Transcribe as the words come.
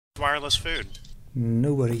wireless food.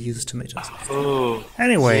 Nobody uses tomatoes. Oh,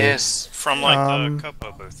 Anyway, yes. From like the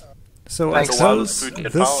Copo booth. so I Thanks. suppose Food can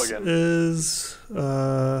follow this again. is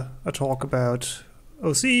a talk about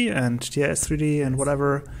OC and TIS-3D and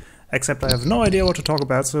whatever, except I have no idea what to talk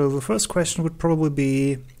about. So the first question would probably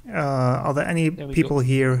be, are there any people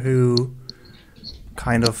here who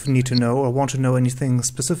kind of need to know or want to know anything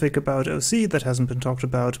specific about OC that hasn't been talked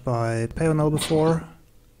about by Payonel before?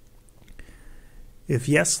 If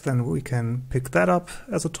yes, then we can pick that up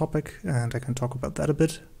as a topic and I can talk about that a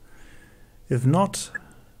bit. If not...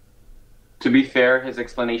 To be fair, his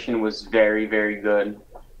explanation was very, very good.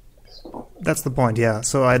 So. That's the point, yeah.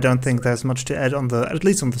 So I don't think there's much to add on the, at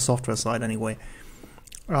least on the software side anyway.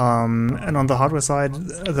 And on the hardware side,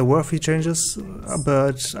 there were a few changes,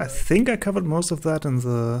 but I think I covered most of that in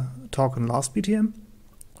the talk on last BTM.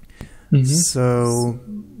 So,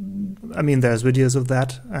 I mean, there's videos of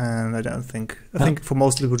that, and I think for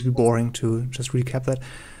most it would be boring to just recap that.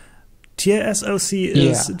 TIS-OC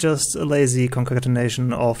is just a lazy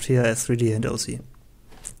concatenation of TIS-3D and OC.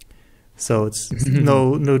 So it's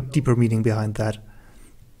no deeper meaning behind that.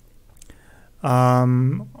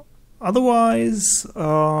 Otherwise,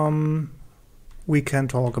 we can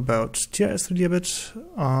talk about TIS-3D a bit.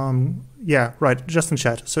 Yeah, right, just in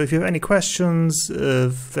chat. So if you have any questions,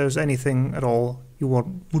 if there's anything at all you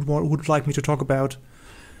would like me to talk about,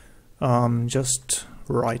 just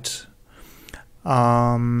write.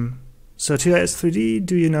 So TIS-3D,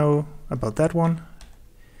 do you know about that one?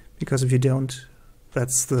 Because if you don't,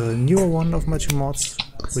 that's the newer one of my two mods,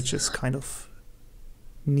 which is kind of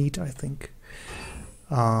neat, I think.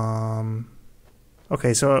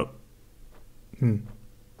 Okay, so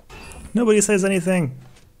nobody says anything.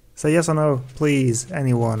 Say yes or no, please,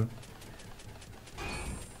 anyone.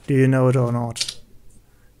 Do you know it or not?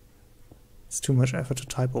 It's too much effort to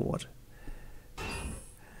type or what?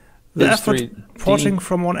 The effort porting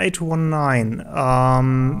from 1.8 to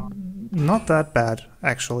 1.9, not that bad,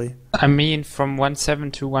 actually. I mean, from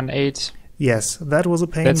 1.7 to 1.8. Yes, that was a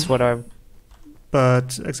pain. That's what I...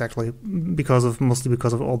 But exactly, mostly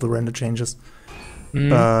because of all the render changes.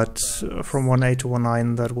 But from 1.8 to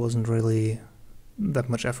 1.9, that wasn't really that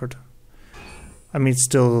much effort. I mean,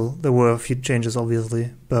 still, there were a few changes,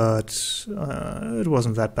 obviously, but it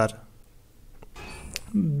wasn't that bad.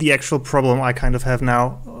 The actual problem I kind of have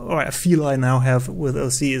now, or I feel I now have with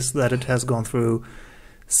OC, is that it has gone through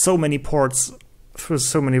so many ports, through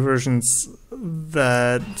so many versions,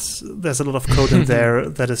 that there's a lot of code in there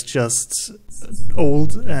that is just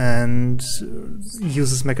old and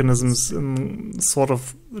uses mechanisms sort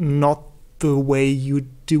of not the way you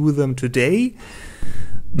do them today.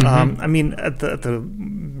 I mean, at the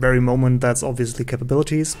very moment, that's obviously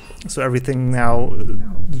capabilities. So everything now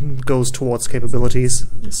goes towards capabilities.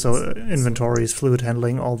 So inventories, fluid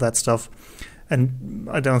handling, all that stuff. And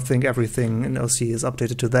I don't think everything in OC is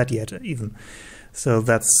updated to that yet, even. So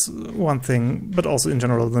that's one thing. But also in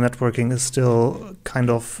general, the networking is still kind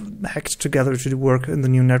of hacked together to work in the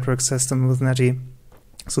new network system with Netty.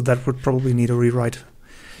 So that would probably need a rewrite,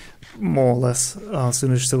 more or less,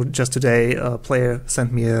 soonish. So just today, a player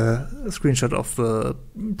sent me a screenshot of the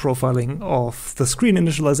profiling of the screen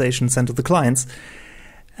initialization sent to the clients.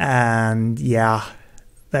 And yeah,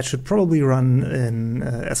 that should probably run in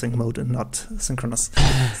async mode and not synchronous.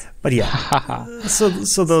 But yeah, so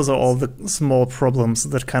those are all the small problems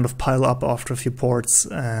that kind of pile up after a few ports,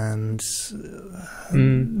 and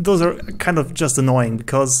those are kind of just annoying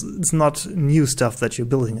because it's not new stuff that you're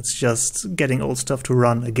building, it's just getting old stuff to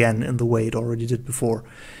run again in the way it already did before.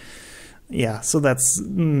 Yeah, so that's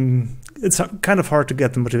it's kind of hard to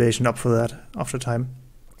get the motivation up for that after time.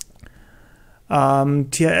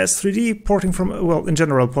 TIS-3D porting from, well, in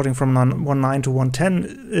general, porting from 1.9 to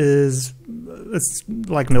 1.10 it's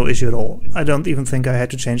like no issue at all. I don't even think I had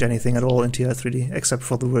to change anything at all in TIS-3D except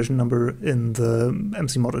for the version number in the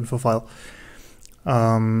mcmod info file.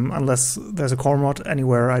 Unless there's a core mod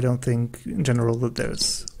anywhere, I don't think in general that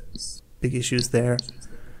there's big issues there.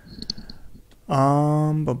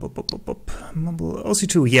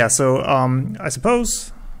 OC2, yeah, so I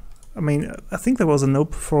suppose, I mean, I think there was a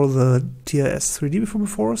nope for the TIS-3D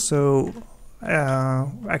before, so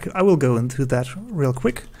I will go into that real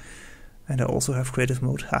quick. And I also have creative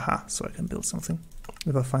mode, haha, so I can build something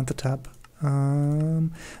if I find the tab.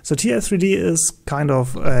 So TIS-3D is kind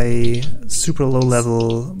of a super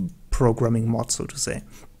low-level programming mod, so to say.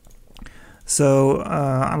 So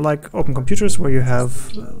unlike OpenComputers, where you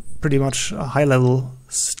have pretty much high-level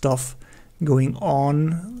stuff going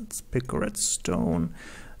on, let's pick redstone.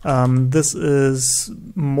 This is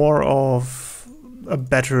more of a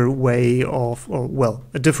better way of, or well,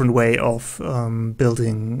 a different way of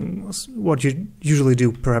building what you usually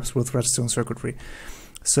do, perhaps with redstone circuitry.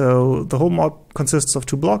 So the whole mod consists of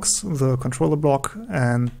 2 blocks, the controller block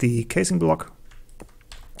and the casing block.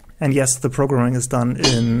 And yes, the programming is done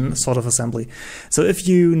in sort of assembly. So if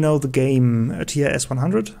you know the game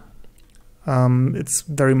TIS-100, it's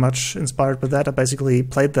very much inspired by that. I basically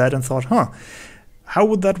played that and thought, how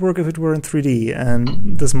would that work if it were in 3D?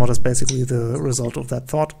 And this mod is basically the result of that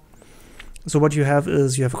thought. So what you have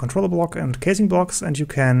is you have a controller block and casing blocks, and you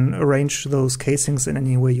can arrange those casings in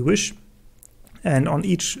any way you wish. And on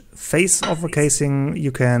each face of a casing,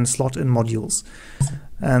 you can slot in modules.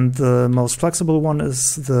 And the most flexible one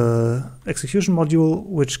is the execution module,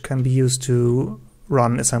 which can be used to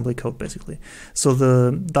run assembly code, basically. So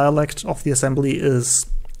the dialect of the assembly is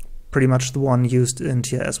pretty much the one used in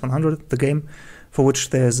TIS-100, the game, for which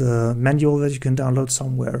there's a manual that you can download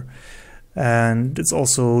somewhere. And it's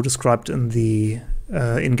also described in the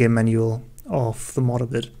in-game manual of the mod a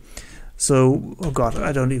bit. So, oh god,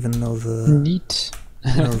 I don't even know the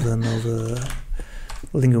know the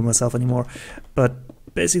lingo myself anymore. But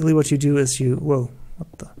basically, what you do is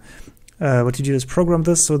what you do is program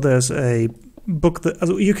this. So there's a book that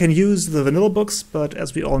you can use the vanilla books, but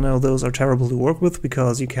as we all know, those are terrible to work with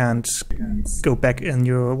because you can't go back in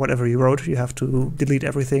your whatever you wrote. You have to delete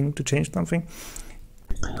everything to change something.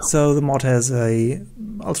 So the mod has a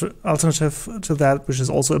alternative to that, which is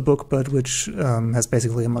also a book, but which has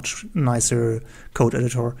basically a much nicer code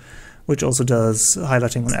editor, which also does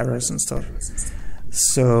highlighting on errors and stuff.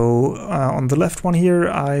 So on the left one here,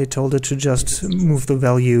 I told it to just move the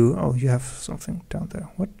value. Oh, you have something down there.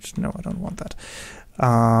 What? No, I don't want that.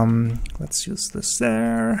 Let's use this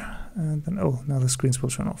there. And then, oh, now the screens will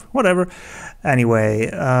turn off. Whatever. Anyway,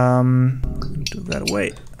 do that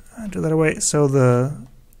away. Do that away. So the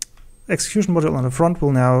execution module on the front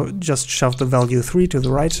will now just shove the value 3 to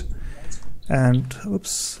the right. And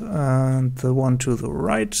oops, and the one to the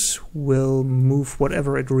right will move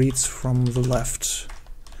whatever it reads from the left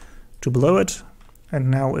to below it.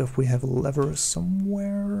 And now if we have a lever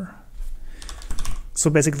somewhere. So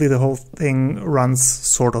basically the whole thing runs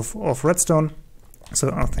sort of off redstone. So,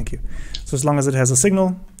 oh, thank you. So as long as it has a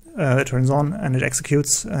signal, it turns on and it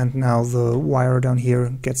executes. And now the wire down here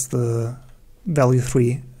gets the value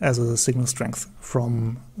 3 as a signal strength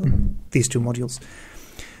from these 2 modules.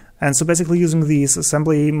 And so basically using these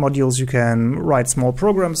assembly modules, you can write small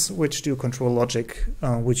programs which do control logic,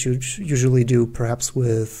 which you usually do perhaps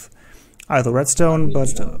with either redstone,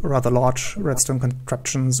 but rather large redstone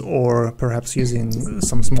contraptions, or perhaps using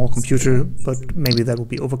some small computer, but maybe that would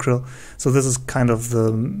be overkill. So this is kind of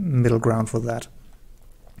the middle ground for that.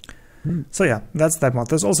 So yeah, that's that mod.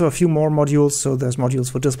 There's also a few more modules. So there's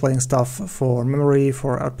modules for displaying stuff, for memory,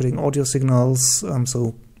 for outputting audio signals,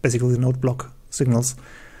 so basically the node block signals.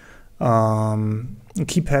 A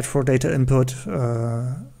keypad for data input,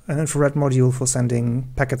 an infrared module for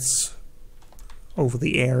sending packets over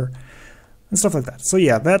the air, and stuff like that. So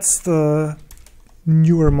yeah, that's the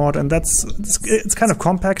newer mod, and it's kind of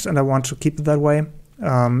compact, and I want to keep it that way,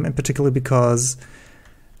 in particular because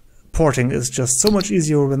porting is just so much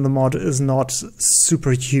easier when the mod is not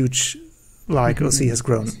super huge like OC has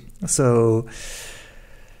grown. So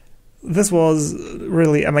this was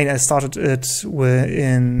really, I mean, I started it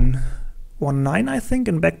in 1.9, I think,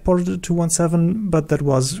 and backported it to 1.7, but that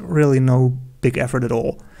was really no big effort at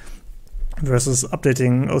all. Versus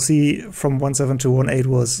updating OC from 1.7 to 1.8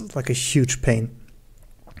 was like a huge pain.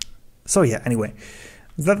 So yeah, anyway,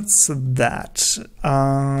 that's that.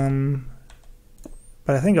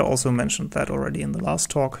 But I think I also mentioned that already in the last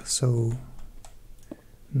talk, so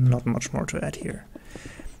not much more to add here.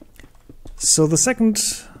 So the second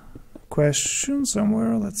question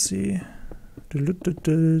somewhere, let's see.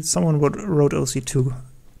 Someone wrote OC2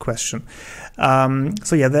 question.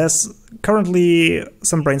 So yeah, there's currently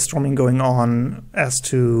some brainstorming going on as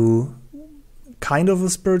to kind of a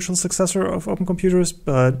spiritual successor of OpenComputers,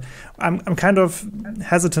 but I'm kind of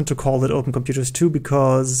hesitant to call it OpenComputers 2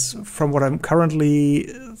 because from what I'm currently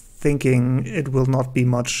thinking, it will not be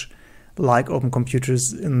much like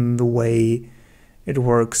OpenComputers in the way it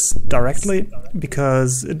works directly,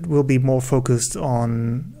 because it will be more focused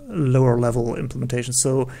on lower level implementation.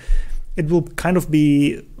 So it will kind of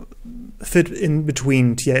be fit in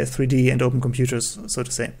between TIS-3D and OpenComputers, so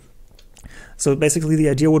to say. So basically the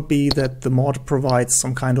idea would be that the mod provides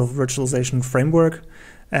some kind of virtualization framework,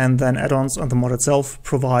 and then add-ons on the mod itself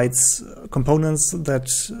provides components that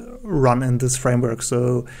run in this framework.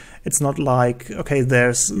 So it's not like, okay,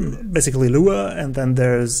 there's basically Lua, and then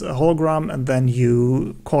there's a hologram, and then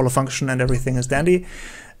you call a function and everything is dandy.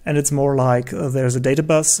 And it's more like there's a data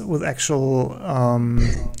bus with actual,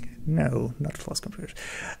 no, not flash computers,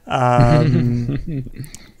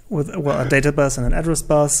 with a data bus and an address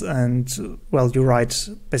bus, and well, you write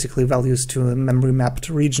basically values to a memory mapped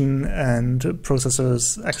region, and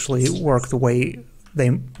processors actually work the way they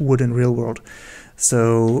would in real world.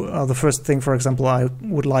 So the first thing, for example, I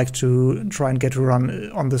would like to try and get to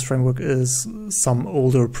run on this framework is some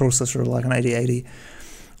older processor like an 8080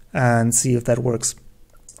 and see if that works.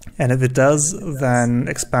 And if it does, then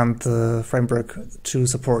expand the framework to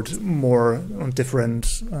support more on different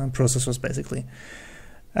processors, basically.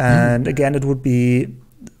 And again, it would be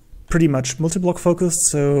pretty much multi-block focused,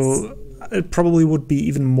 so it probably would be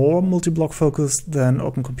even more multi-block focused than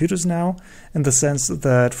OpenComputers now, in the sense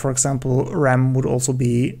that, for example, RAM would also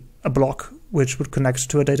be a block which would connect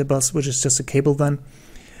to a data bus, which is just a cable then.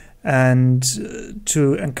 And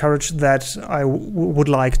to encourage that, I would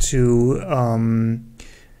like to...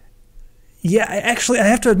 yeah, I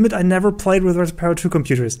have to admit I never played with Raspberry Pi 2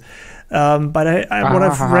 computers, but what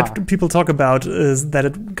I've read people talk about is that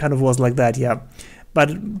it kind of was like that, yeah.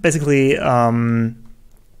 But basically,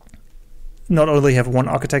 not only have one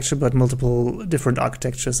architecture, but multiple different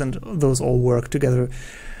architectures, and those all work together.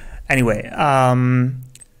 Anyway,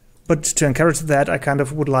 but to encourage that, I kind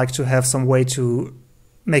of would like to have some way to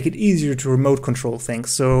make it easier to remote control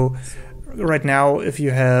things. So right now, if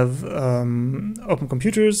you have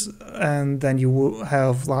OpenComputers, and then you will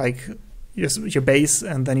have like your base,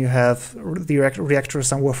 and then you have the reactor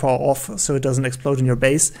somewhere far off so it doesn't explode in your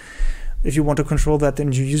base. If you want to control that,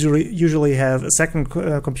 then you usually have a second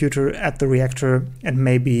computer at the reactor, and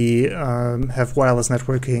maybe have wireless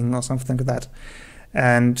networking or something like that.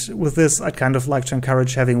 And with this, I'd kind of like to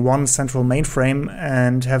encourage having one central mainframe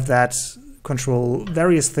and have that control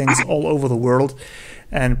various things all over the world,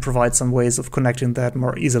 and provide some ways of connecting that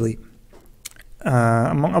more easily.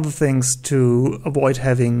 Among other things, to avoid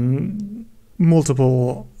having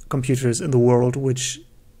multiple computers in the world, which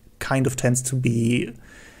kind of tends to be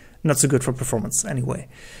not so good for performance anyway.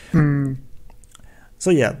 So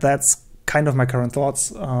yeah, that's kind of my current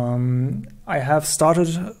thoughts. I have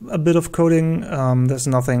started a bit of coding. There's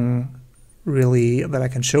nothing really that I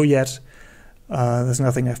can show yet. There's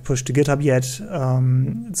nothing I've pushed to GitHub yet.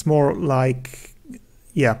 It's more like,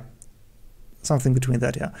 yeah, something between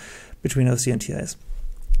that, yeah, between OC and TIS.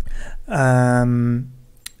 I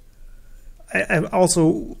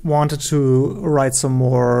also wanted to write some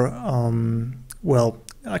more, well,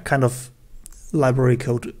 a kind of library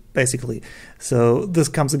code, basically. So this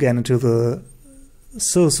comes again into the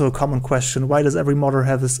so common question, why does every modder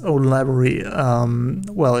have his own library?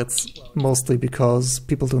 Well, it's mostly because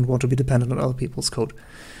people don't want to be dependent on other people's code.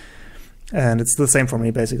 And it's the same for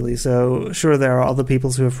me, basically. So sure, there are other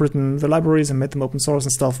people who have written the libraries and made them open source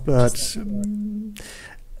and stuff, but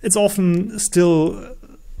it's often still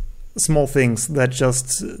small things that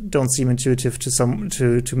just don't seem intuitive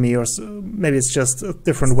to me, or maybe it's just a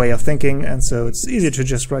different way of thinking, and so it's easier to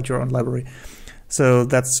just write your own library. So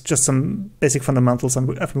that's just some basic fundamentals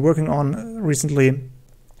I've been working on recently,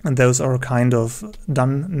 and those are kind of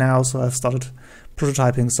done now. So I've started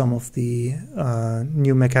prototyping some of the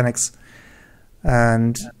new mechanics,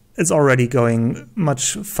 and it's already going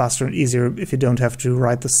much faster and easier if you don't have to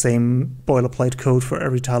write the same boilerplate code for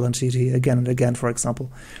every tile entity again and again, for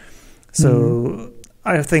example. So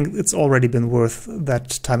I think it's already been worth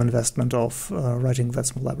that time investment of writing that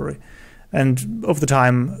small library. And over the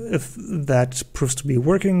time, if that proves to be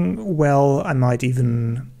working well, I might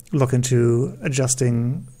even look into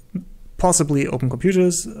adjusting possibly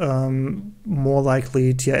OpenComputers, more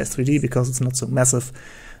likely TIS-3D because it's not so massive,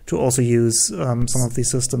 to also use some of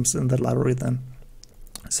these systems in that library then.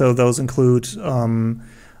 So those include, on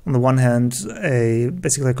the one hand,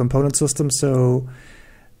 basically a component system. So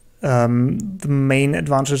the main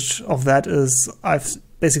advantage of that is I've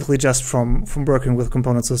basically just from working with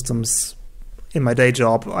component systems in my day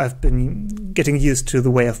job, I've been getting used to the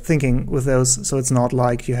way of thinking with those. So it's not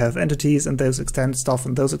like you have entities and those extend stuff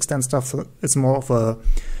and those extend stuff. So it's more of a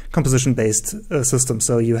composition-based system.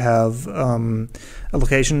 So you have a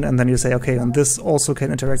location, and then you say, okay, and this also can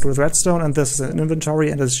interact with Redstone, and this is an inventory,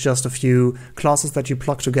 and it's just a few classes that you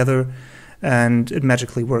plug together, and it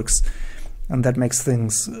magically works. And that makes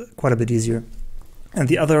things quite a bit easier. And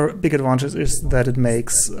the other big advantage is that it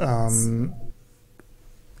makes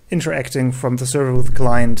interacting from the server with the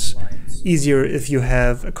client easier if you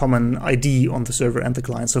have a common ID on the server and the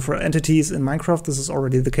client. So for entities in Minecraft, this is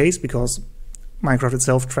already the case because Minecraft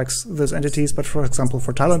itself tracks those entities. But for example,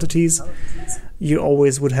 for tile entities, you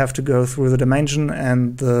always would have to go through the dimension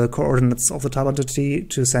and the coordinates of the tile entity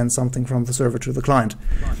to send something from the server to the client.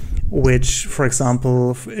 which, for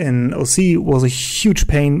example, in OC was a huge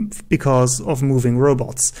pain because of moving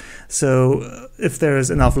robots. So if there is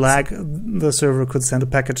enough lag, the server could send a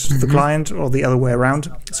package to the client or the other way around.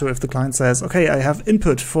 So if the client says, okay, I have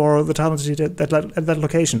input for the tile entity at that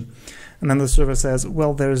location, and then the server says,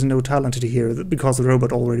 well, there is no tile entity here because the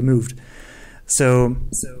robot already moved. So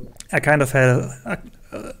I kind of had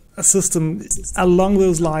a system along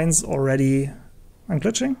those lines already. I'm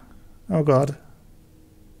glitching? Oh god.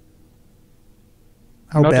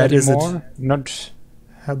 How Not bad anymore. is it? Not.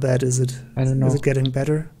 How bad is it? I don't know. Is it getting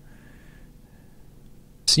better?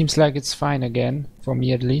 Seems like it's fine again, for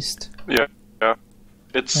me at least. Yeah.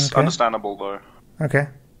 It's Okay. understandable though. Okay.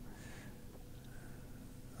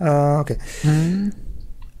 Okay.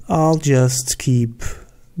 I'll just keep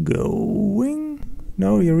going.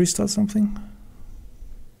 No, you restart something?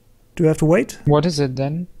 Do we have to wait? What is it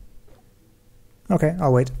then? Okay,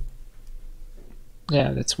 I'll wait. Yeah,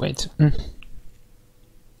 let's wait.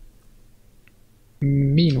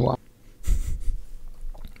 Meanwhile.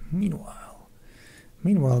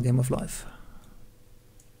 Meanwhile, Game of Life.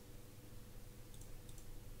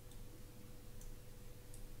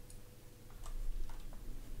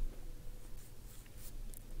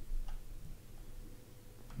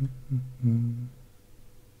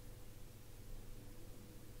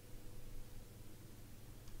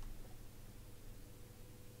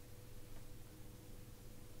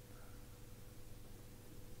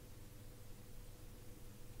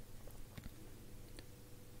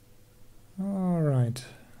 All right.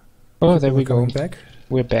 Oh, there we We're go. coming back.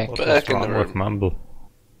 We're back. Back in the wrong with room. Mumble?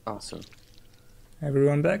 Awesome.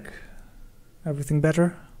 Everyone back? Everything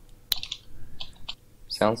better?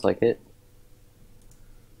 Sounds like it.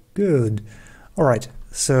 Good. All right.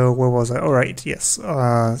 So where was I? All right. Yes.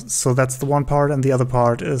 So that's the one part, and the other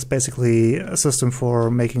part is basically a system for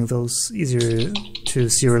making those easier to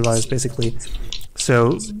serialize, basically.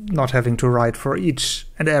 So not having to write for each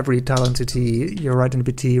and every tile entity, you write in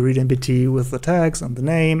BT, read in BT with the tags and the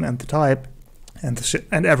name and the type and the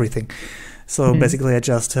and everything. So basically, I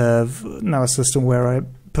just have now a system where I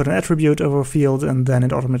put an attribute over a field, and then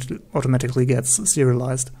it automatically gets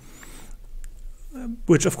serialized.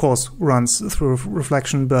 Which of course runs through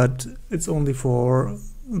reflection, but it's only for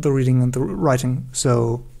the reading and the writing,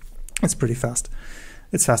 so it's pretty fast.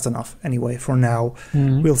 It's fast enough anyway for now.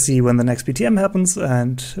 We'll see when the next BTM happens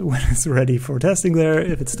and when it's ready for testing there,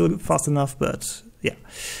 if it's still fast enough, but yeah.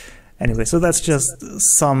 Anyway, so that's just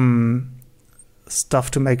some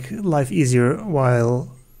stuff to make life easier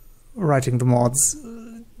while writing the mods.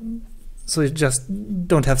 So you just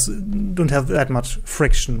don't have that much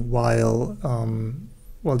friction while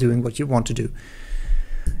doing what you want to do.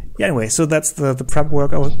 Yeah, anyway, so that's the prep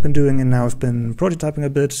work I've been doing, and now I've been prototyping a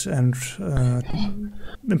bit and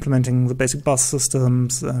implementing the basic bus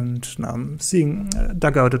systems, and now I'm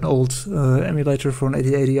dug out an old emulator for an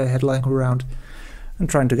 8080 I had lying around and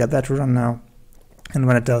trying to get that to run now. And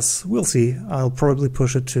when it does, we'll see. I'll probably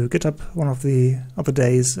push it to GitHub one of the other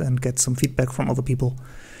days and get some feedback from other people.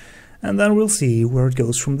 And then we'll see where it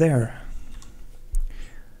goes from there.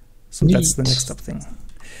 So that's the next up thing.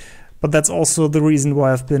 But that's also the reason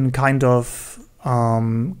why I've been kind of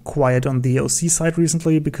quiet on the OC side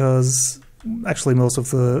recently, because actually most of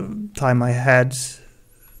the time I had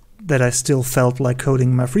that I still felt like coding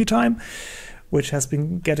in my free time, which has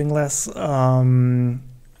been getting less, went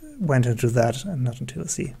into that and not into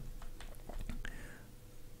OC.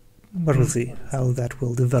 But we'll see how that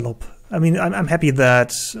will develop. I mean, I'm happy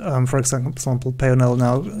that, for example, Payonel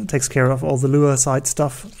now takes care of all the Lua side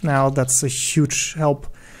stuff now. That's a huge help.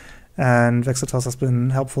 And Vexatos has been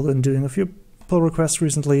helpful in doing a few pull requests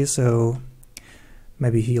recently, so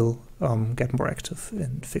maybe he'll get more active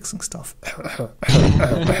in fixing stuff.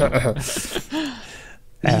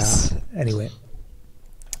 Anyway.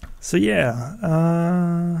 So yeah,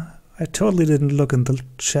 I totally didn't look in the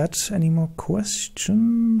chat. Any more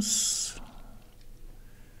questions?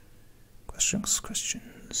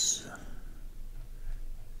 Questions.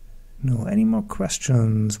 No, any more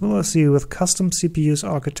questions? Will I see with custom CPUs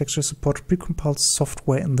architecture support precompiled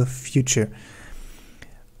software in the future?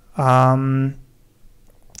 Depending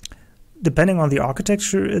on the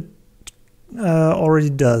architecture, it already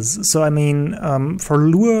does. So I mean, for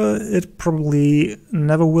Lua, it probably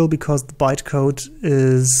never will, because the bytecode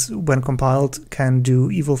is, when compiled, can do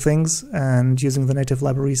evil things, and using the native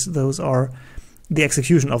libraries, those are the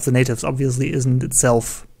execution of the natives obviously isn't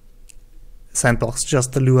itself sandbox,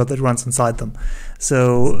 just the Lua that runs inside them.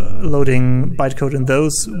 So loading bytecode in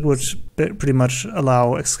those would pretty much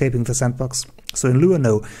allow escaping the sandbox. So in Lua,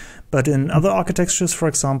 no. But in other architectures, for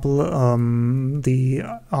example, the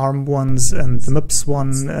ARM ones and the MIPS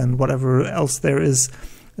one and whatever else there is,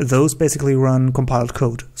 those basically run compiled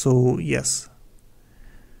code. So yes.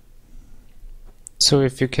 So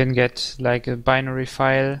if you can get like a binary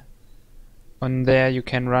file on there, you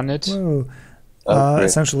can run it. Whoa. Great.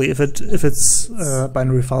 Essentially, if it's a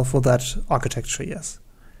binary file for that architecture, yes.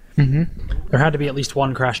 There had to be at least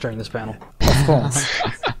one crash during this panel. Of course.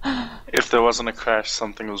 If there wasn't a crash,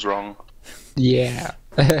 something was wrong. Yeah.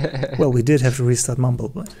 Well, we did have to restart Mumble,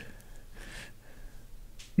 but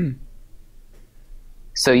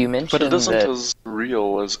So you mentioned But it isn't that as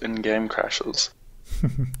real as in-game crashes.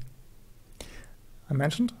 I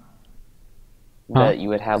mentioned. that you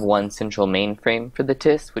would have one central mainframe for the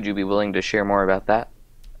TIS. Would you be willing to share more about that?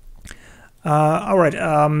 All right.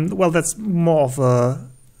 Well, that's more of a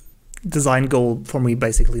design goal for me,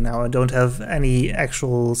 basically, now. I don't have any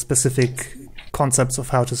actual specific concepts of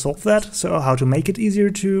how to solve that, so how to make it easier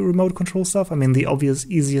to remote control stuff. I mean, the obvious,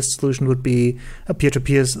 easiest solution would be a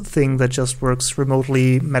peer-to-peer thing that just works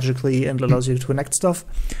remotely, magically, and allows you to connect stuff.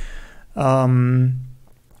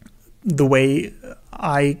 The way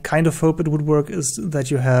I kind of hope it would work is that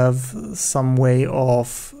you have some way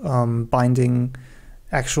of binding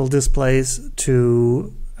actual displays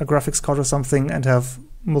to a graphics card or something and have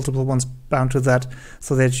multiple ones bound to that,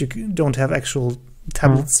 so that you don't have actual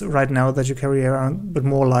tablets right now that you carry around, but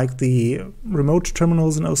more like the remote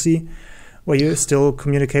terminals in OC, where you still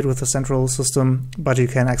communicate with the central system, but you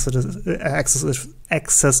can access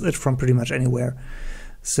it from pretty much anywhere,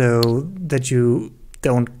 so that you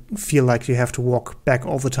don't feel like you have to walk back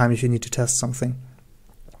all the time if you need to test something.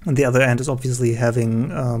 And the other end is obviously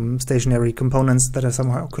having stationary components that are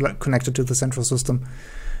somehow connected to the central system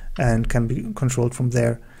and can be controlled from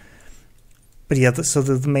there. But yeah, so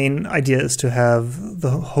the main idea is to have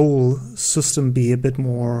the whole system be a bit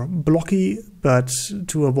more blocky, but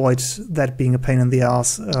to avoid that being a pain in the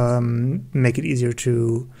ass, make it easier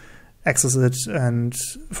to access it and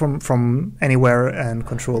from anywhere and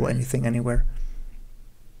control anything anywhere.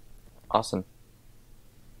 Awesome.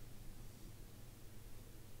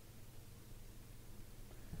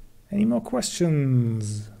 Any more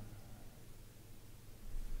questions?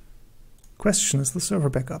 Question, is the server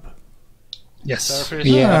back up? Yes. Surface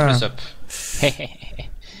Yeah. is up.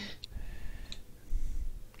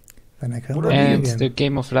 Then I can What log are in And again. the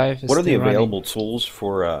game of life is What are the still running. available tools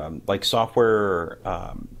for like software,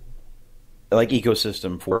 like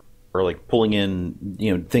ecosystem for like pulling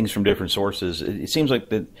in things from different sources? It seems like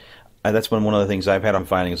that's been one of the things I've had on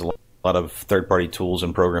finding is a lot of third-party tools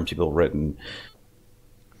and programs people have written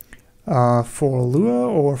for Lua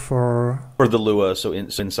or for the Lua, so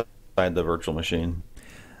inside the virtual machine.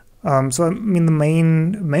 so I mean the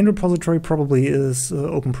main repository probably is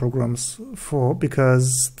Open Programs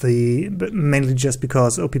but mainly just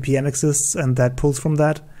because OPPM exists and that pulls from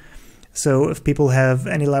that. So if people have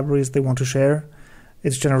any libraries they want to share,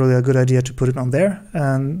 it's generally a good idea to put it on there,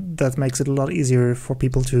 and that makes it a lot easier for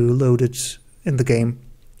people to load it in the game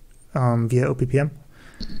via OPPM.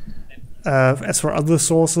 As for other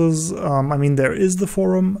sources, I mean, there is the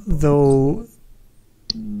forum, though.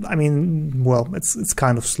 I mean, well, it's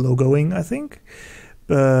kind of slow going, I think,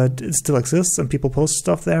 but it still exists and people post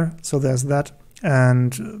stuff there, so there's that.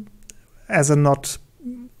 And as a not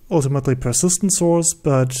ultimately persistent source,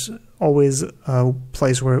 but always a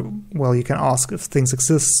place where, well, you can ask if things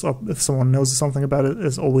exist or if someone knows something about it,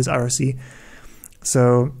 is always IRC.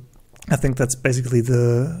 So I think that's basically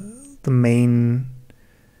the main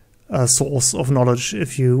source of knowledge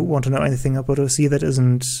if you want to know anything about OC that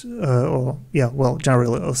isn't,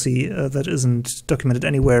 generally OC that isn't documented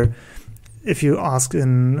anywhere. If you ask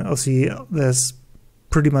in OC, there's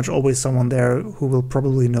pretty much always someone there who will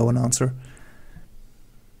probably know an answer.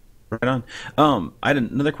 Right on. I had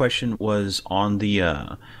another question was on the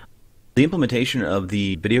implementation of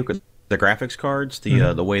the graphics cards,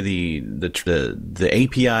 the way the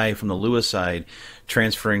API from the Lua side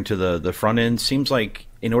transferring to the front end seems like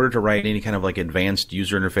in order to write any kind of like advanced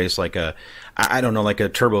user interface, like like a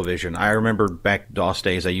TurboVision. I remember back DOS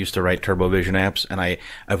days, I used to write TurboVision apps, and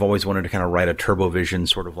I've always wanted to kind of write a TurboVision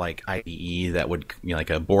sort of like IDE that would,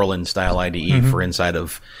 like a Borland style IDE for inside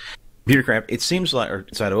of ComputerCraft. It seems like, or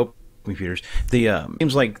inside of OpenComputers,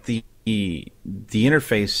 seems like the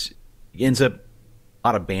interface ends up a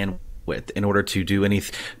lot of bandwidth in order to do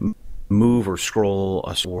anything, move or scroll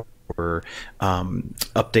or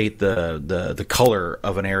update the color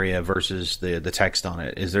of an area versus the text on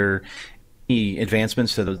it. Is there any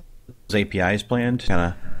advancements to those APIs planned?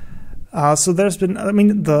 So there's been, I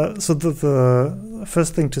mean, the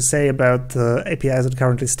first thing to say about the API as it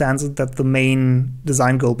currently stands is that the main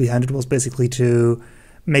design goal behind it was basically to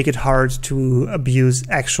make it hard to abuse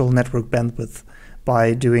actual network bandwidth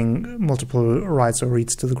by doing multiple writes or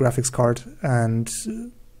reads to the graphics card, and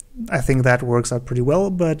I think that works out pretty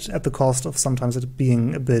well, but at the cost of sometimes it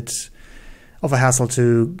being a bit of a hassle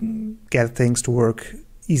to get things to work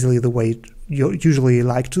easily the way you usually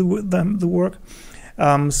like to them to work.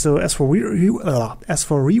 So as for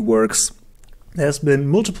reworks, there's been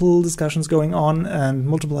multiple discussions going on and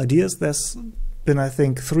multiple ideas. There's been, I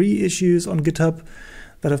think, 3 issues on GitHub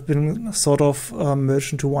that have been sort of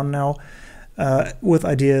merged into one now, with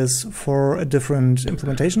ideas for a different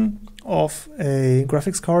implementation of a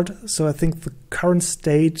graphics card. So I think the current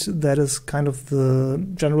state that is kind of the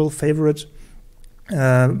general favorite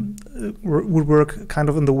would work kind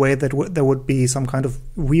of in the way that there would be some kind of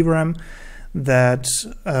VRAM that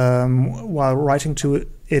while writing to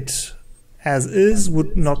it as is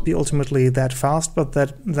would not be ultimately that fast, but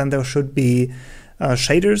that then there should be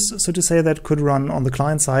shaders, so to say, that could run on the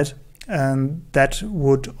client side, and that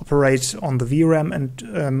would operate on the VRAM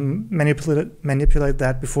and manipulate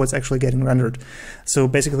that before it's actually getting rendered. So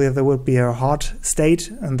basically there would be a hard state,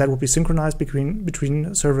 and that would be synchronized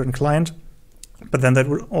between server and client, but then that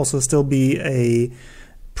would also still be a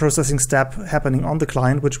processing step happening on the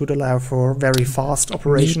client, which would allow for very fast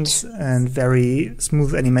operations and very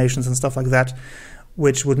smooth animations and stuff like that,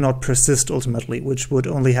 which would not persist ultimately, which would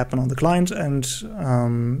only happen on the client. And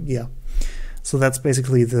yeah, so that's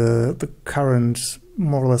basically the current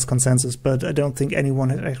more or less consensus, but I don't think anyone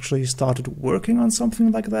had actually started working on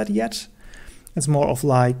something like that yet. It's more of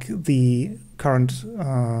like the current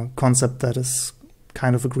concept that is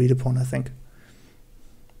kind of agreed upon, I think.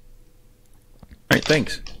 All right,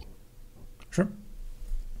 thanks. Sure.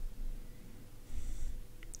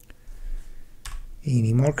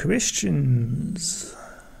 Any more questions?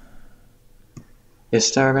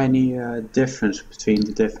 Is there any difference between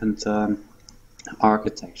the different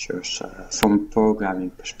architectures from a programming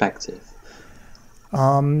perspective?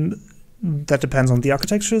 That depends on the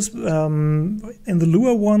architectures. In the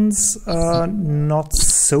Lua ones, not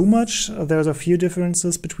so much. There's a few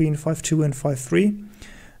differences between 5.2 and 5.3.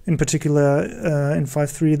 In particular, in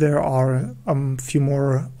 5.3 there are a few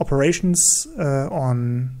more operations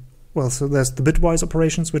on, well, so there's the bitwise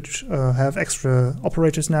operations, which have extra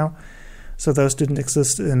operators now. So those didn't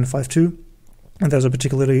exist in 5.2. And those are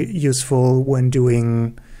particularly useful when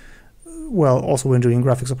doing, well, also when doing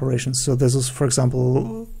graphics operations. So this is, for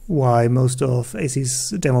example, why most of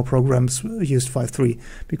AC's demo programs used 5.3,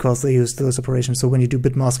 because they used those operations. So when you do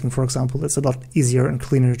bit masking, for example, it's a lot easier and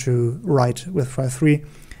cleaner to write with 5.3,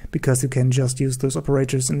 because you can just use those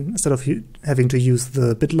operators instead of having to use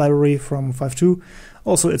the bit library from 5.2.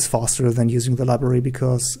 Also, it's faster than using the library,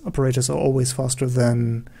 because operators are always faster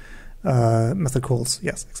than method calls.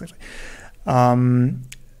 Yes, exactly.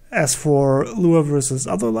 As for Lua versus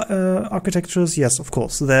other architectures, yes, of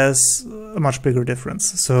course, there's a much bigger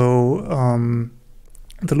difference. So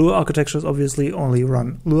the Lua architectures obviously only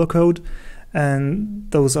run Lua code,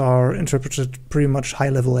 and those are interpreted pretty much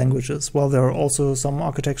high-level languages, while there are also some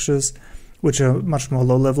architectures which are much more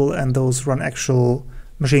low-level, and those run actual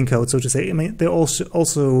machine code, so to say. I mean, they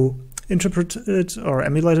also interpret it or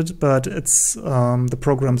emulate it, but it's the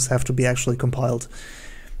programs have to be actually compiled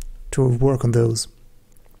to work on those.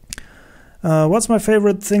 What's my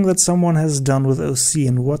favorite thing that someone has done with OC,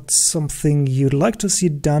 and what's something you'd like to see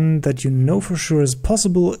done that you know for sure is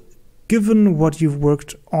possible given what you've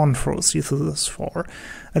worked on for OC thus far?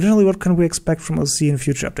 Additionally, what can we expect from OC in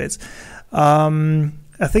future updates?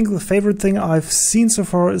 I think the favorite thing I've seen so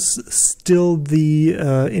far is still the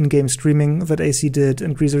in-game streaming that AC did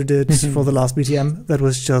and Greaser did for the last BTM. That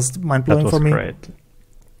was just mind-blowing for me. Great.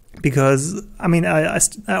 Because, I mean, I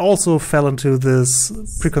also fell into this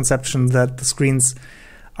preconception that the screens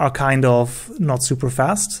are kind of not super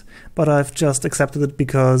fast, but I've just accepted it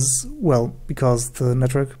because, well, because the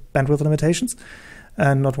network bandwidth limitations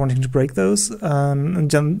and not wanting to break those.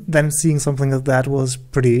 And then seeing something like that was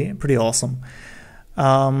pretty awesome.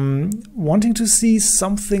 Wanting to see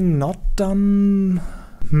something not done?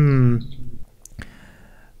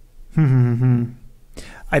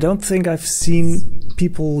 I don't think I've seen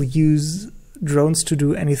people use drones to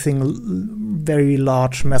do anything very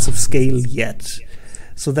large, massive scale yet.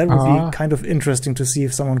 So that would be kind of interesting to see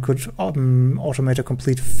if someone could automate a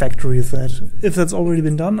complete factory of that. If that's already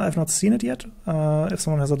been done, I've not seen it yet. If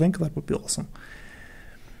someone has a link, that would be awesome.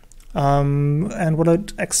 And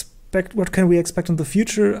what can we expect in the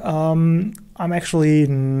future? I'm actually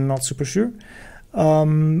not super sure.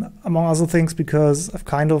 Among other things, because I've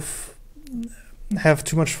kind of have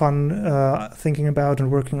too much fun thinking about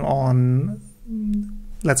and working on,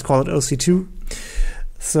 let's call it OC2.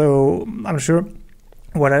 So I'm sure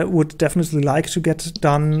what I would definitely like to get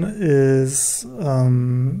done is,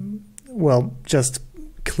 well, just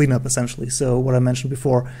cleanup essentially. So what I mentioned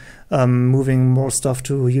before, moving more stuff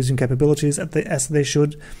to using capabilities as they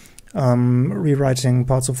should, rewriting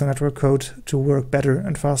parts of the network code to work better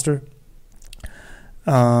and faster,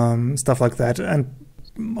 stuff like that. And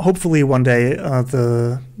hopefully one day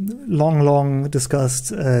the long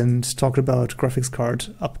discussed and talked about graphics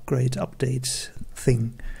card update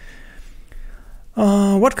thing.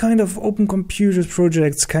 What kind of OpenComputers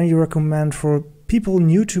projects can you recommend for people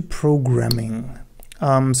new to programming?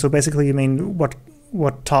 So basically, you mean what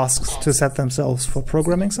tasks to set themselves for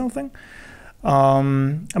programming something? I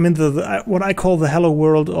mean, what I call the hello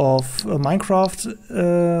world of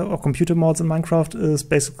Minecraft or computer mods in Minecraft is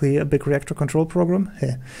basically a big reactor control program.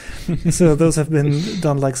 So those have been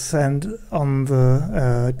done like sand on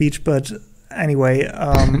the beach. But anyway,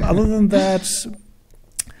 other than that,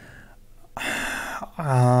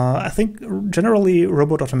 I think generally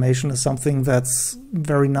robot automation is something that's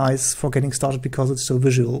very nice for getting started because it's so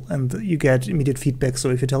visual and you get immediate feedback. So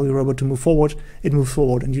if you tell your robot to move forward, it moves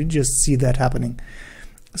forward and you just see that happening.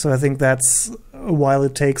 So I think that's, while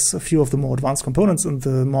it takes a few of the more advanced components in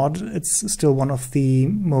the mod, it's still one of the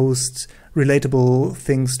most relatable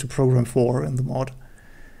things to program for in the mod.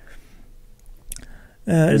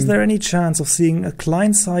 Is there any chance of seeing a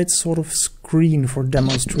client-side sort of screen for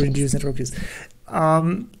demos to reduce network use?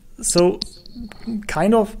 So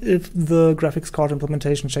kind of, if the graphics card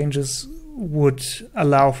implementation changes would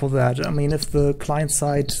allow for that. I mean, if the client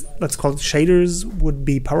side, let's call it shaders, would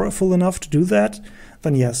be powerful enough to do that,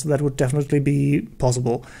 then yes, that would definitely be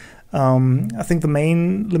possible. I think the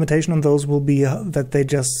main limitation on those will be that they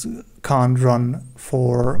just can't run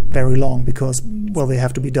for very long because, well, they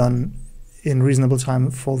have to be done in reasonable time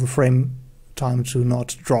for the frame time to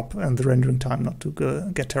not drop and the rendering time not to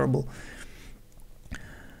get terrible.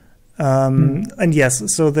 And yes,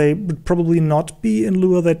 so they would probably not be in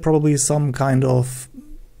Lua. They'd probably some kind of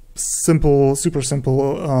super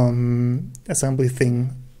simple assembly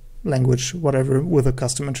thing, language, whatever, with a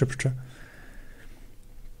custom interpreter.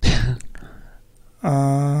 What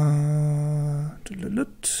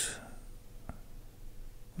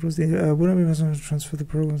was the wouldn't we transfer the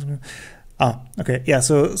programs? Okay, yeah.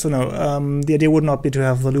 So no, the idea would not be to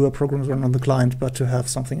have the Lua programs run on the client, but to have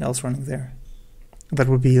something else running there. That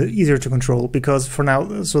would be easier to control because for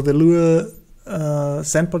now, so the Lua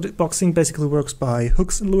sandboxing basically works by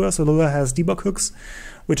hooks in Lua. So Lua has debug hooks,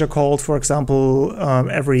 which are called, for example,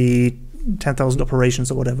 every 10,000 operations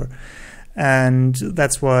or whatever. And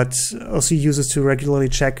that's what OC uses to regularly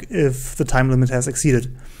check if the time limit has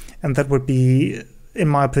exceeded. And that would be, in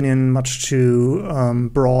my opinion, much too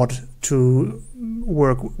broad to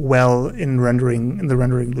work well in the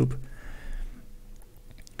rendering loop.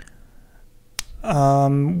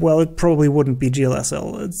 Well, it probably wouldn't be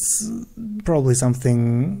GLSL. It's probably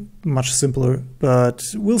something much simpler, but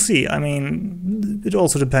we'll see. I mean, it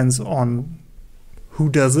also depends on who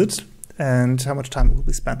does it and how much time will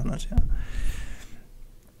be spent on it.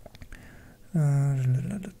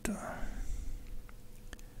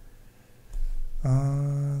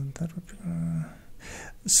 That would be,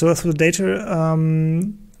 so as for the data,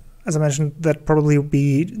 as I mentioned, that probably would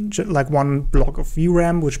be like one block of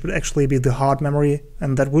VRAM, which would actually be the hard memory,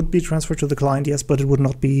 and that would be transferred to the client, yes, but it would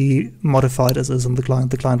not be modified as is on the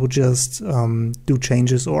client. The client would just do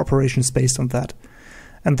changes or operations based on that.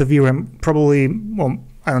 And the VRAM probably, well,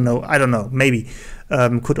 I don't know, maybe,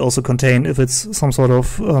 could also contain, if it's some sort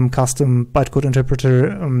of custom bytecode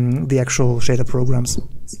interpreter, the actual shader programs.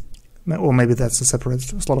 Or maybe that's a separate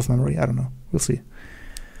slot of memory, I don't know, we'll see.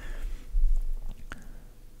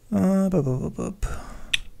 The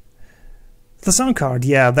sound card,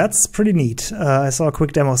 yeah, that's pretty neat. I saw a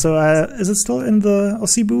quick demo. So is it still in the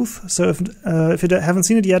OC booth? So if you haven't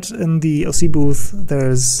seen it yet, in the OC booth,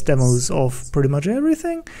 there's demos of pretty much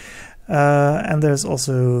everything. And there's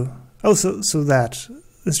also, so that,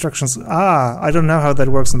 instructions. I don't know how that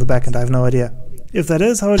works in the backend. I have no idea. If that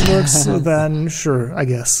is how it works, then sure, I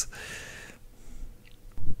guess.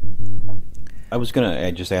 I was going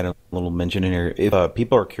to just add a little mention in here. If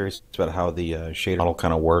people are curious about how the shader model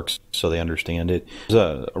kind of works, so they understand it, there's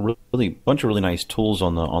a bunch of really nice tools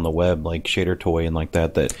on the web, like Shader Toy and like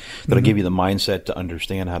that'll give you the mindset to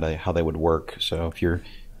understand how they would work. So if you're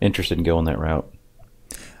interested in going that route,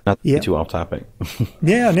 not to be too off topic.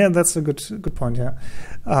 yeah, that's a good point. Yeah,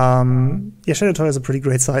 Shader Toy is a pretty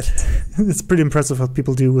great site. It's pretty impressive what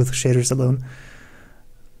people do with shaders alone.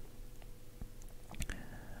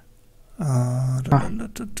 All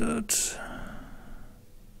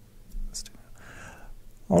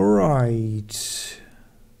right.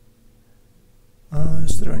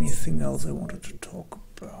 Is there anything else I wanted to talk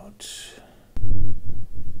about?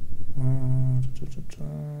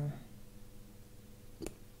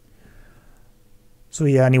 So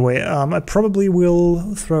yeah, anyway, I probably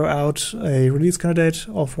will throw out a release candidate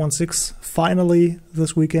of 1.6 finally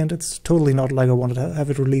this weekend. It's totally not like I wanted to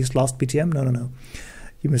have it released last BTM. No.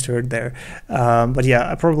 You misheard there. But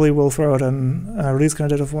yeah, I probably will throw out a release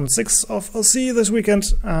candidate of 1.6 of OC this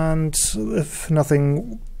weekend, and if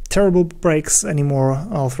nothing terrible breaks anymore,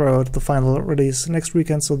 I'll throw out the final release next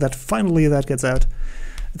weekend, so that finally that gets out.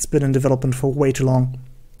 It's been in development for way too long.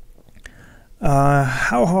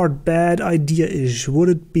 How hard bad idea-ish would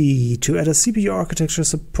it be to add a CPU architecture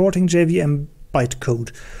supporting JVM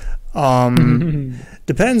bytecode?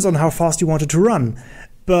 Depends on how fast you want it to run.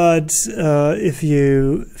 But if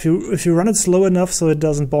you run it slow enough so it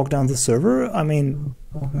doesn't bog down the server, I mean,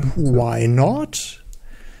 why not?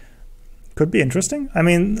 Could be interesting. I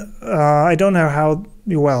mean, I don't know how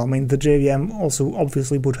well. I mean, the JVM also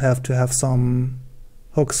obviously would have to have some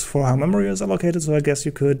hooks for how memory is allocated. So I guess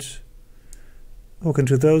you could hook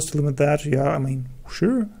into those to limit that. Yeah, I mean,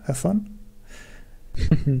 sure, have fun.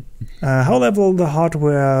 How level the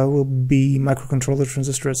hardware will be microcontroller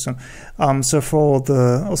transistors. So for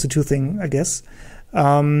the OC2 thing, I guess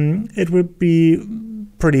it would be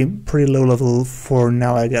pretty low level for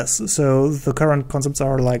now, I guess. So the current concepts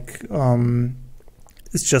are like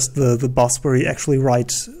it's just the bus where you actually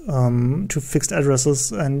write to fixed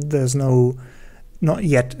addresses, and there's not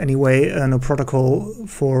yet anyway, no protocol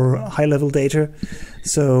for high level data.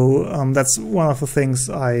 So that's one of the things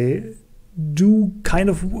I do kind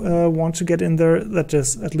of want to get in there, that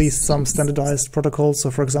there's at least some standardized protocols. So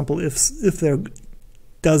for example, if there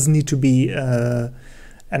does need to be an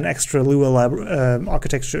extra Lua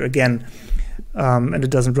architecture again, and it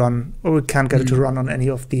doesn't run, or we can't get it to run on any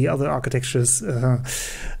of the other architectures,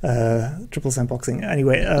 triple sandboxing.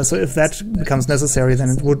 Anyway, so if that becomes necessary, then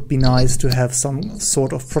it would be nice to have some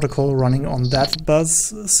sort of protocol running on that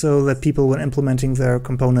bus, so that people, when implementing their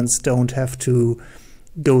components, don't have to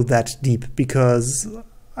go that deep, because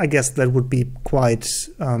I guess that would be quite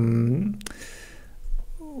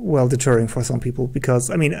well deterring for some people, because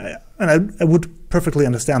I mean, and I would perfectly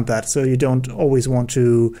understand that. So you don't always want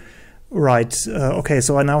to write, okay,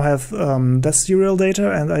 so I now have this serial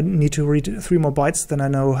data and I need to read 3 more bytes, then I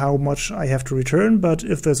know how much I have to return, but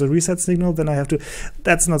if there's a reset signal, then I have to,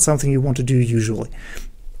 that's not something you want to do usually.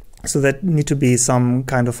 So that need to be some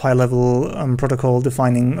kind of high-level protocol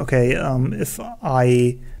defining, okay, if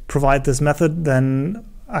I provide this method, then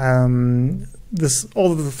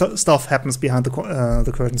all of the stuff happens behind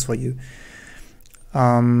the curtains for you.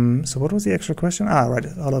 So what was the actual question? Right,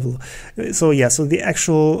 high level. So yeah, so the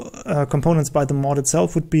actual components by the mod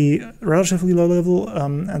itself would be relatively low level,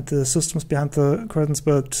 and the systems behind the curtains,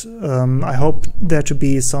 but I hope there to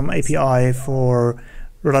be some API for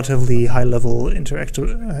relatively high-level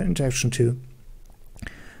interaction too,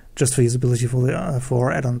 just for usability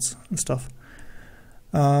for add-ons and stuff.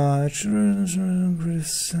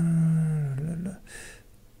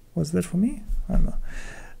 Was that for me? I don't know.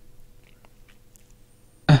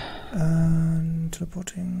 And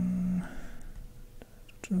teleporting.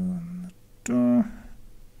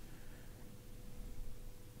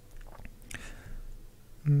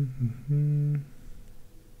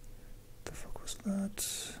 That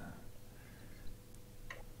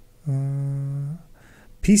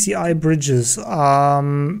PCI bridges, I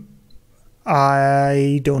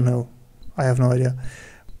don't know. I have no idea.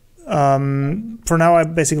 For now, I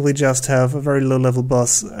basically just have a very low-level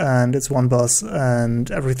bus, and it's one bus, and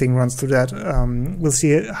everything runs through that. We'll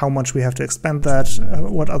see how much we have to expand that,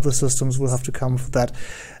 what other systems will have to come for that.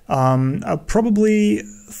 I'll probably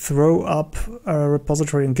throw up a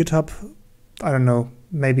repository in GitHub, I don't know,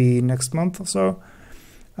 maybe next month or so.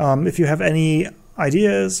 If you have any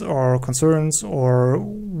ideas or concerns or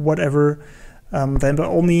whatever, then by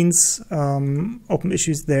all means open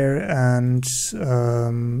issues there and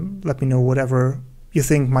let me know whatever you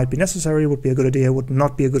think might be necessary, would be a good idea, would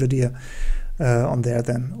not be a good idea on there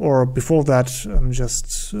then. Or before that,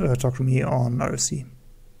 just talk to me on RFC.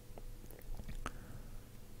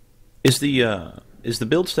 Is the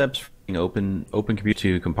build steps in OpenComputers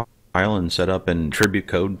to compile and set up and attribute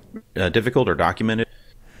code difficult or documented?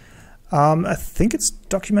 I think it's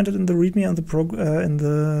documented in the README and in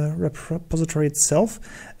the repository itself.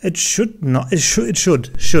 It should not. It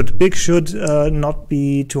should. Big should not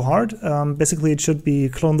be too hard. Basically, it should be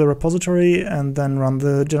clone the repository and then run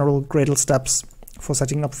the general Gradle steps for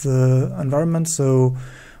setting up the environment. So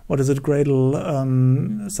what is it, Gradle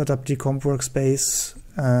setup decomp workspace,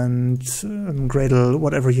 and Gradle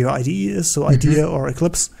whatever your IDE is, so IDEA or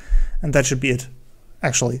Eclipse, and that should be it,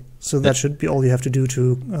 actually. So that should be all you have to do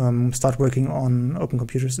to start working on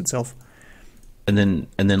OpenComputers itself. And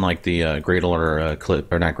then like the Gradle or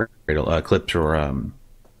Clip, or not Gradle, Eclipse or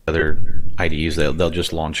other IDEs, they'll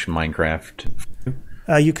just launch Minecraft.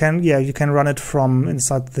 You can run it from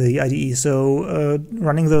inside the IDE. So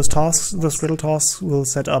running those tasks, those Gradle tasks, will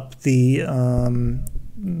set up the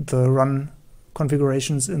run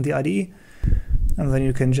configurations in the IDE, and then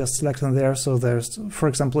you can just select them there. So there's, for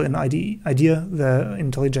example, in IDEA, the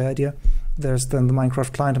IntelliJ IDEA, there's then the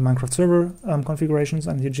Minecraft client and Minecraft server configurations,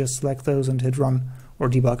 and you just select those and hit run or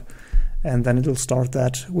debug, and then it'll start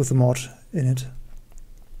that with the mod in it,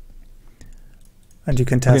 and you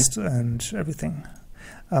can test and everything.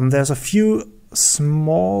 There's a few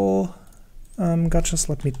small gotchas.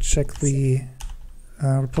 Let me check the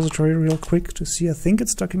repository real quick to see. I think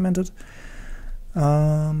it's documented.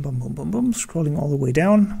 Scrolling all the way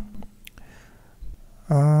down.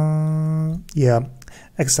 Yeah,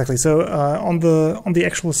 exactly. So on the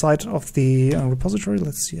actual site of the repository,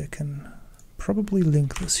 let's see. I can probably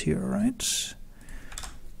link this here, right?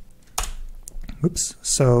 Oops.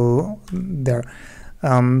 So there.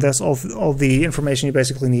 There's all the information you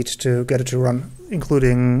basically need to get it to run,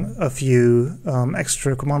 including a few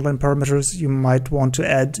extra command line parameters you might want to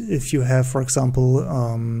add if you have, for example,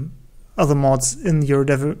 other mods in your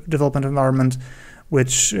development environment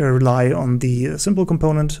which rely on the simple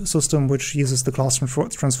component system, which uses the class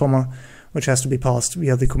transformer, which has to be passed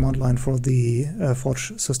via the command line for the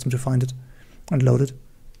Forge system to find it and load it.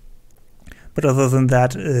 But other than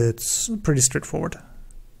that, it's pretty straightforward.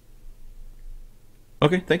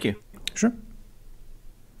 Okay, thank you. Sure.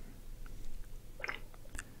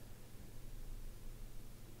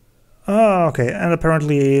 Okay, and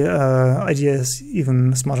apparently IDEA is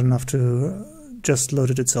even smart enough to just load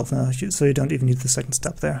it itself now, so you don't even need the second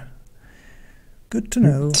step there. Good to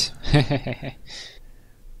know.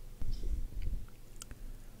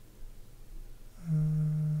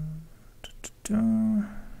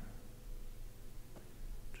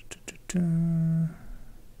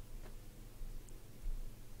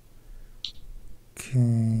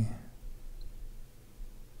 Okay.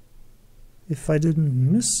 If I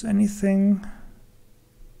didn't miss anything,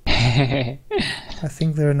 I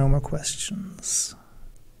think there are no more questions.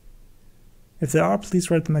 If there are,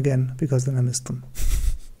 please write them again, because then I missed them.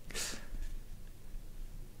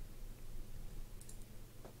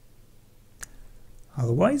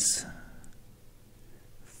 Otherwise,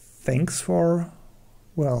 thanks for,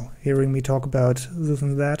 well, hearing me talk about this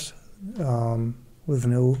and that with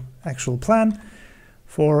no actual plan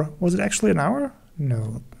for, was it actually an hour?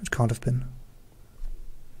 No, it can't have been.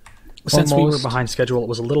 Since we were Almost. behind schedule, it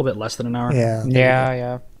was a little bit less than an hour. Yeah.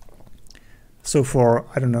 Yeah. So for,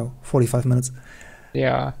 I don't know, 45 minutes.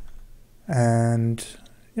 Yeah. And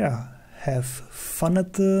yeah, have fun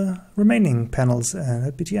at the remaining panels and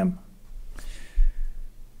at BTM.